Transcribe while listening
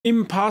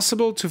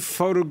Impossible to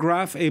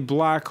photograph a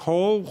black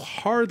hole?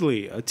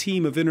 Hardly. A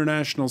team of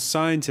international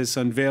scientists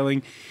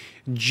unveiling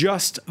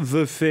just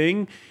the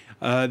thing.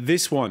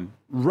 This one,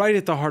 right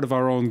at the heart of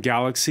our own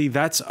galaxy.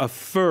 That's a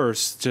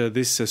first.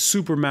 This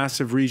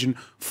supermassive region,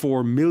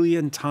 4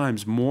 million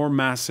times more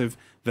massive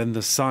than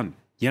the sun.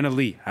 Yenna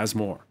Lee has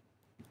more.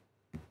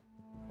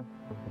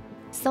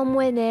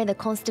 Somewhere near the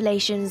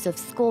constellations of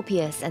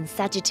Scorpius and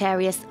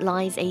Sagittarius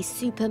lies a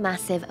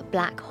supermassive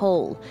black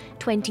hole,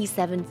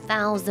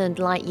 27,000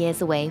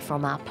 light-years away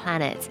from our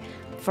planet.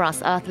 For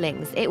us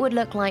Earthlings, it would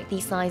look like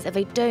the size of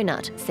a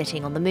donut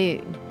sitting on the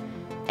moon.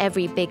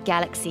 Every big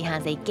galaxy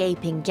has a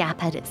gaping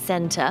gap at its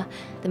center.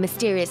 The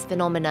mysterious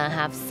phenomena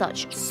have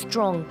such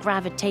strong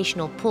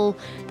gravitational pull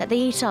that they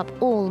eat up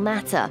all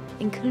matter,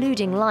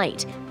 including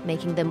light,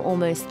 making them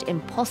almost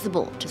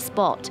impossible to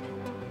spot.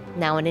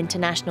 Now, an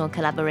international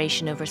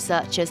collaboration of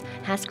researchers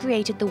has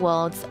created the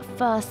world's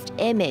first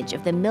image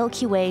of the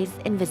Milky Way's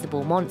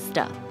invisible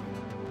monster.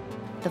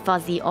 The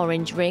fuzzy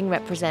orange ring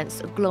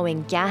represents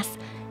glowing gas,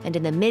 and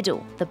in the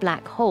middle, the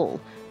black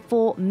hole,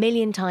 4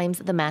 million times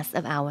the mass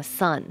of our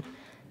sun.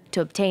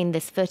 To obtain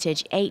this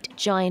footage, 8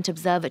 giant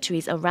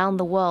observatories around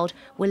the world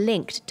were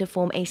linked to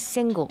form a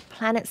single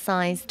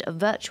planet-sized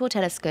virtual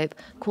telescope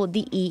called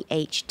the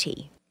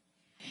EHT.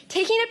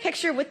 Taking a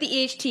picture with the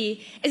EHT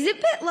is a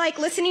bit like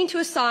listening to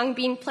a song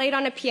being played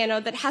on a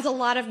piano that has a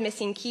lot of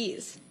missing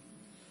keys.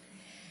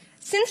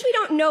 Since we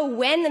don't know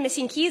when the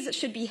missing keys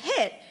should be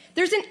hit,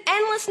 there's an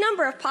endless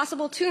number of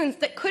possible tunes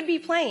that could be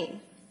playing.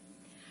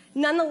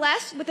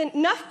 Nonetheless, with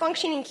enough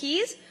functioning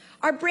keys,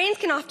 our brains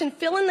can often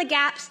fill in the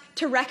gaps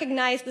to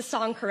recognize the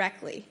song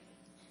correctly.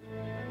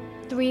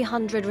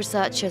 300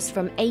 researchers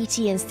from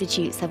 80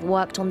 institutes have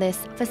worked on this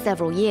for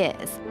several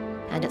years.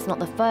 And it's not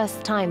the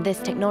first time this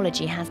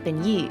technology has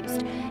been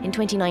used. In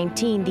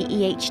 2019, the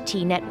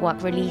EHT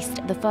network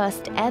released the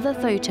first ever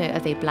photo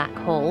of a black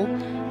hole,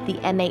 the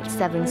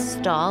M87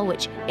 star,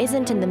 which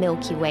isn't in the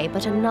Milky Way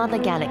but another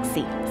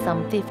galaxy,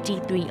 some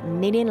 53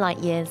 million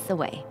light-years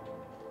away.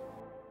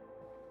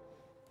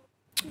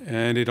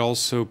 And it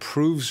also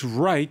proves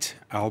right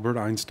Albert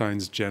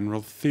Einstein's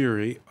general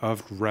theory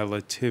of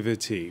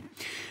relativity.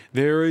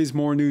 There is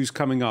more news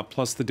coming up,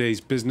 plus the day's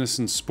business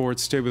and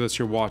sports. Stay with us.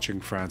 You're watching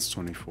France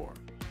 24.